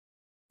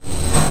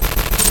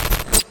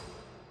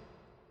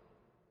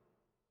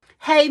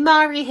Hey,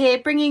 Mari here,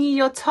 bringing you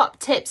your top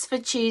tips for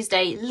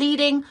Tuesday,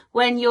 leading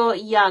when you're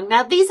young.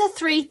 Now, these are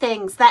 3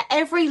 things that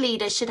every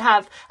leader should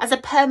have as a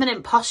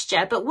permanent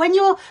posture, but when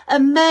you're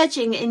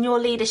emerging in your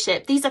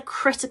leadership, these are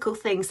critical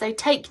things. So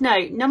take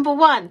note. Number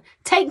 1,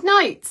 take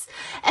notes.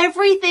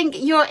 Everything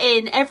you're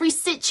in, every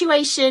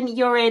situation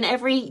you're in,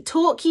 every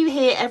talk you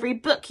hear, every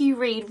book you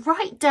read,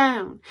 write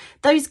down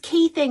those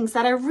key things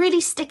that are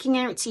really sticking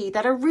out to you,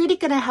 that are really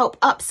going to help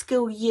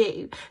upskill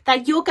you,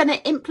 that you're going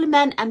to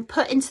implement and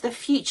put into the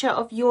future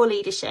of your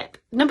leadership.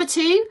 Number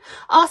 2,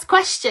 ask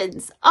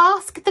questions.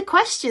 Ask the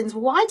questions.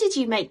 Why did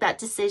you make that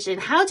decision?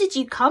 How did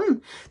you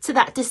come to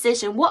that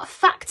decision? What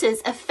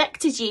factors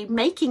affected you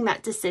making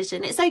that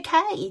decision? It's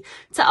okay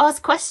to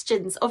ask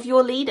questions of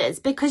your leaders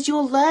because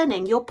you're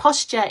learning. Your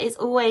posture is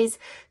always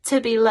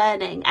to be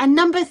learning. And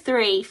number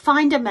 3,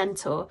 find a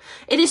mentor.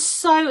 It is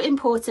so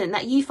important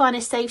that you find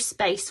a safe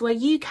space where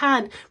you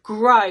can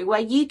grow, where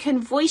you can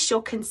voice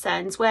your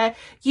concerns, where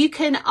you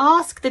can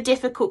ask the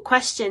difficult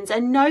questions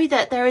and know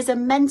that there is a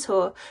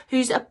mentor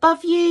who's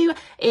above you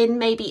in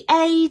maybe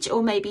age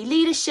or maybe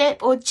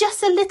leadership or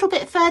just a little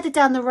bit further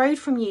down the road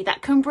from you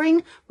that can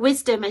bring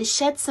wisdom and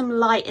shed some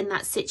light in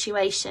that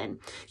situation.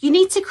 You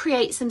need to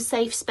create some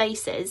safe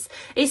spaces.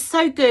 It's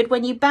so good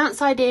when you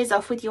bounce ideas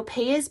off with your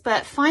peers,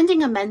 but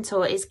finding a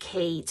mentor is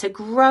key to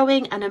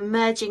growing and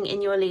emerging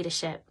in your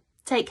leadership.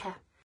 Take care.